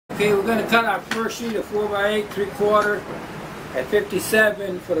Okay, we're going to cut our first sheet of 4x8 3/4 at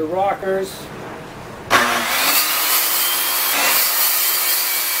 57 for the rockers.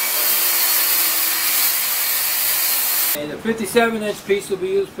 And the 57-inch piece will be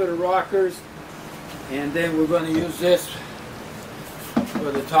used for the rockers, and then we're going to use this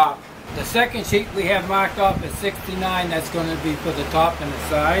for the top. The second sheet we have marked off at 69, that's going to be for the top and the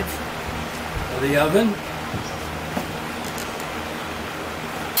sides of the oven.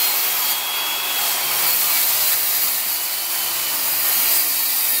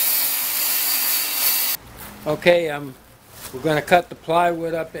 Okay, we're going to cut the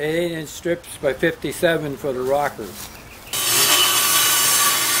plywood up at 8-inch strips by 57 for the rockers.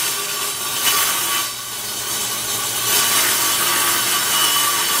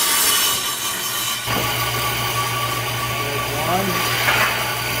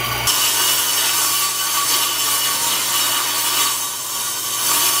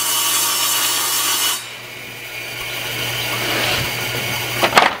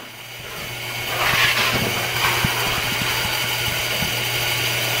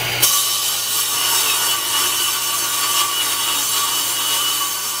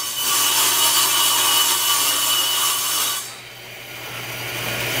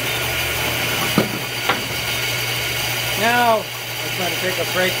 Now, I'm going to take a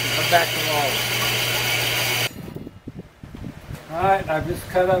break and come back to Alright, I've just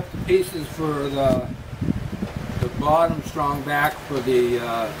cut up the pieces for the bottom strong back for the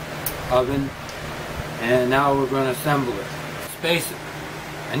oven, and now we're going to assemble it. Spacer.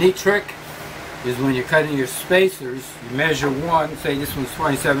 A neat trick is when you're cutting your spacers, you measure one, say this one's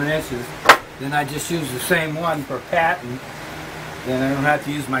 27 inches, then I just use the same one for pattern, then I don't have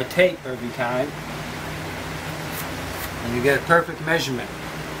to use my tape every time. And you get a perfect measurement.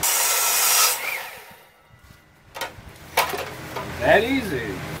 That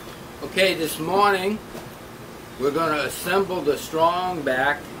easy. Okay, this morning we're going to assemble the strong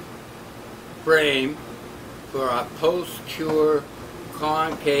back frame for our post-cure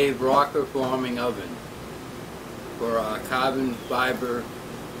concave rocker forming oven for our carbon fiber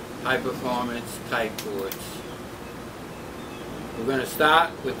high performance Kite boards. We're going to start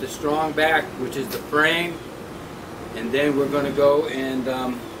with the strong back, which is the frame. And then we're going to go and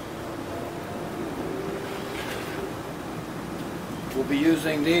we'll be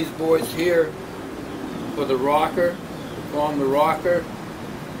using these boards here for the rocker, to form the rocker,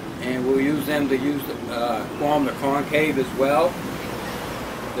 and we'll use them to form the concave as well.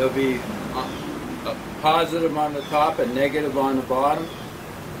 There'll be a positive on the top and negative on the bottom,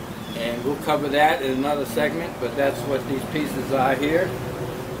 and we'll cover that in another segment, but that's what these pieces are here.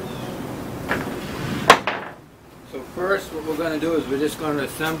 So first what we're going to do is we're just going to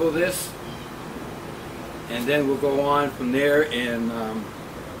assemble this, and then we'll go on from there and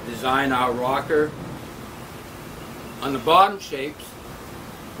design our rocker. On the bottom shapes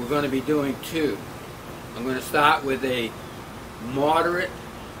we're going to be doing two. I'm going to start with a moderate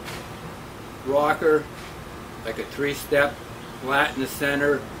rocker, like a 3-step, flat in the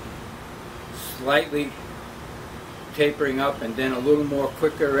center, slightly tapering up, and then a little more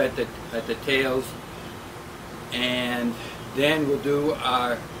quicker at the tails. And then we'll do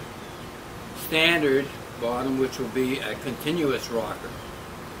our standard bottom, which will be a continuous rocker,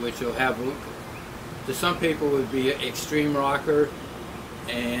 which will have, to some people would be an extreme rocker,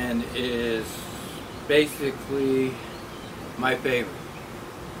 and is basically my favorite.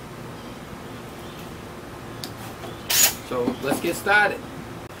 So let's get started.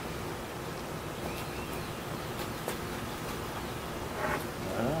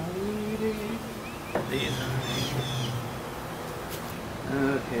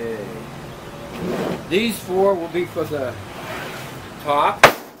 Okay. These four will be for the top,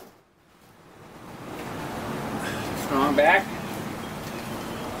 strong back.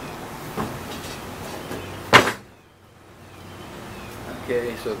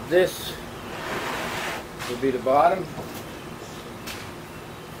 Okay, so this will be the bottom.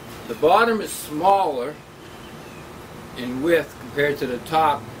 The bottom is smaller in width compared to the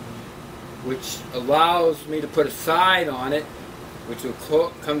top, which allows me to put a side on it, which will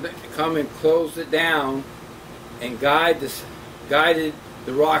come and close it down and guide the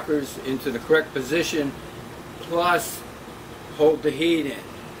rockers into the correct position, plus hold the heat in,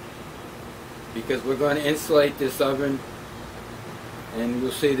 because we're going to insulate this oven, and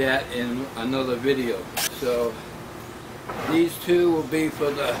we'll see that in another video. So these two will be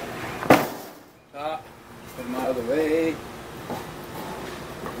for the top. Put them out of the way.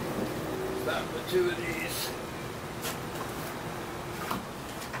 Start with two of these.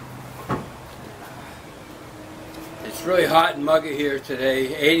 It's really hot and muggy here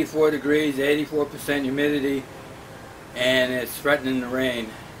today, 84 degrees, 84% humidity, and it's threatening to rain.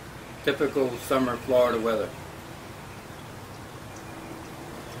 Typical summer Florida weather.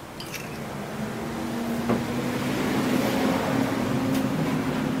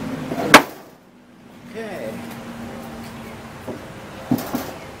 Okay.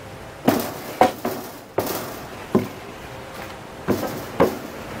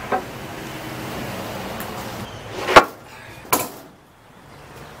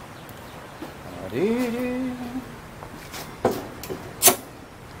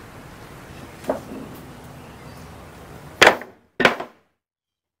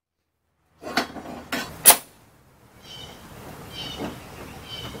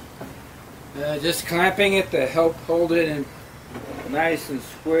 Just clamping it to help hold it in nice and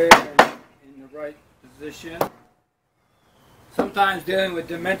square in the right position. Sometimes dealing with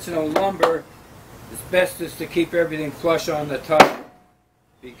dimensional lumber, it's best is to keep everything flush on the top,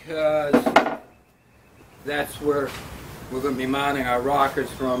 because that's where we're going to be mounting our rockers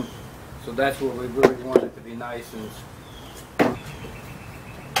from. So that's where we really want it to be nice and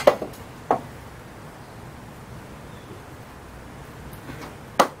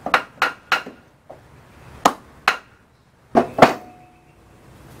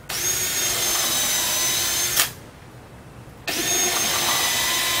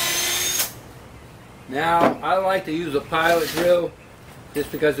Now, I like to use a pilot drill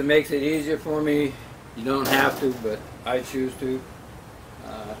just because it makes it easier for me. You don't have to, but I choose to.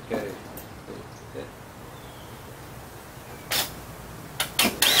 Okay.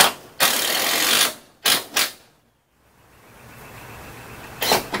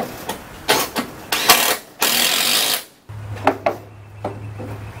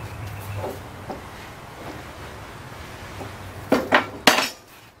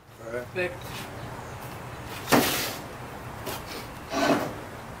 Perfect.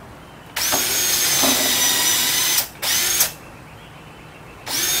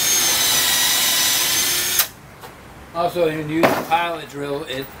 Also, when you use a pilot drill,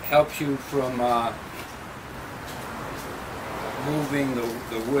 it helps you from moving the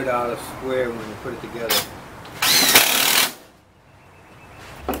wood out of square when you put it together.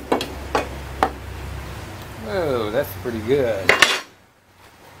 Oh, that's pretty good.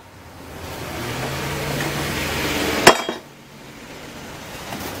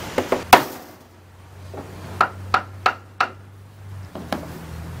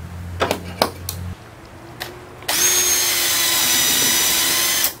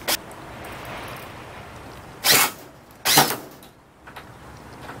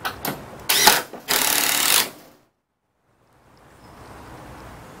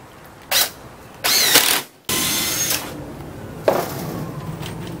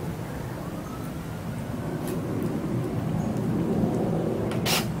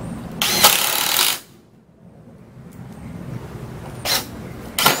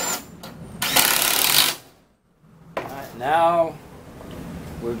 Now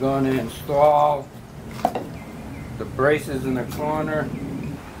we're going to install the braces in the corner.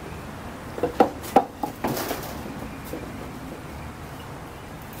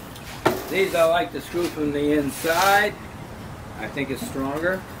 These I like to screw from the inside. I think it's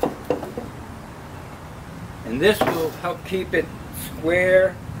stronger. And this will help keep it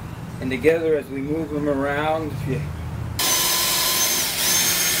square and together as we move them around.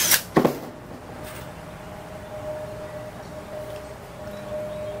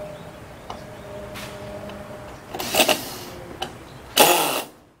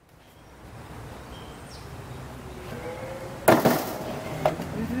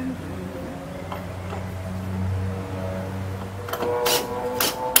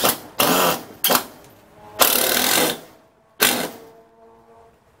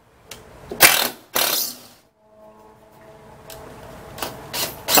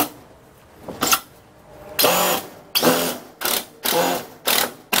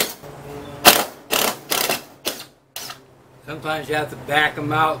 Sometimes you have to back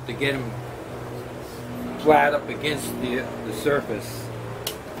them out to get them flat up against the surface,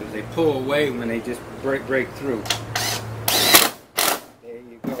 because they pull away when they just break through. There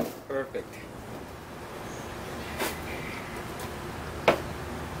you go, perfect.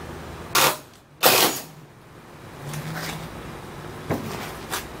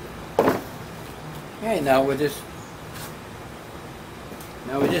 Okay, now we just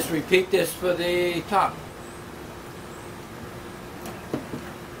repeat this for the top.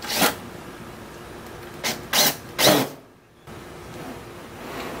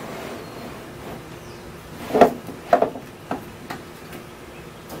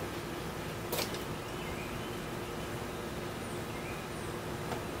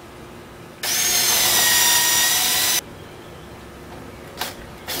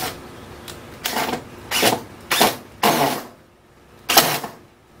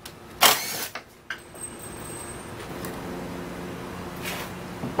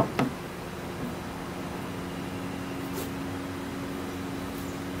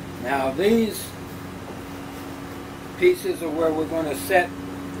 Now these pieces are where we're going to set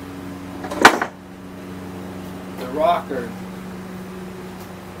the rocker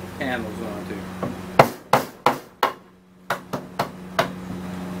panels onto.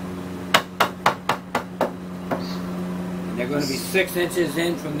 And they're going to be 6 inches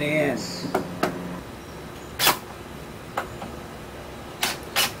in from the end.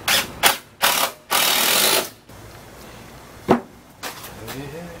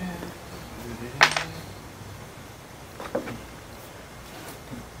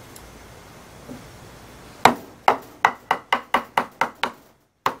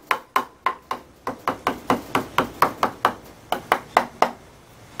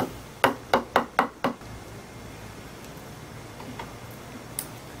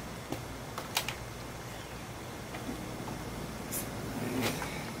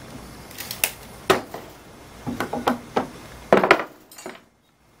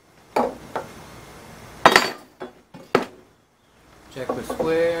 Check the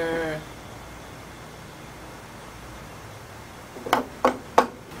square.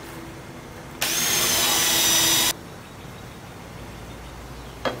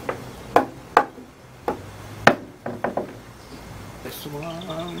 This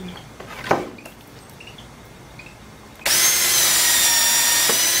one.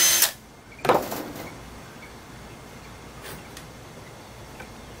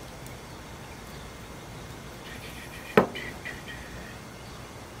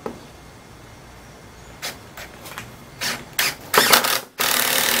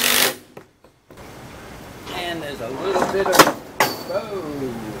 And there's a little bit of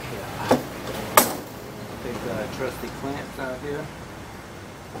big trusty clamps out here,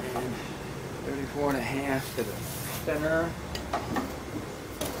 and 34.5 to the center.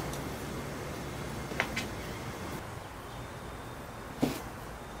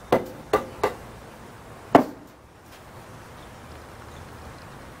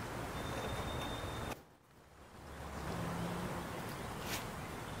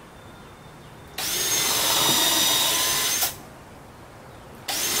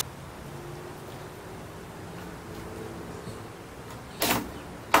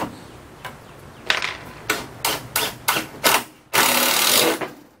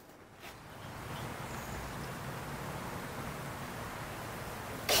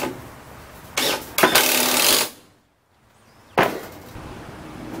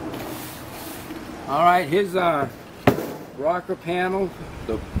 Alright, here's a rocker panel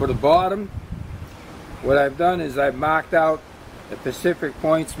for the bottom. What I've done is I've marked out the specific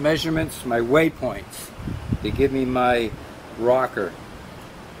points, measurements, my waypoints to give me my rocker.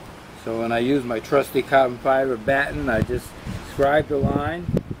 So when I use my trusty carbon fiber batten, I just scribe the line,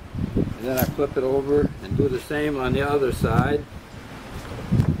 and then I flip it over and do the same on the other side,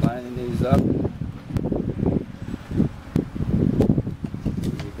 lining these up.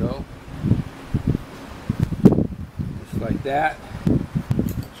 Like that.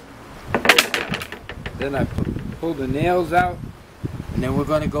 Then I pull the nails out, and then we're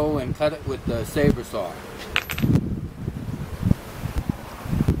going to go and cut it with the saber saw.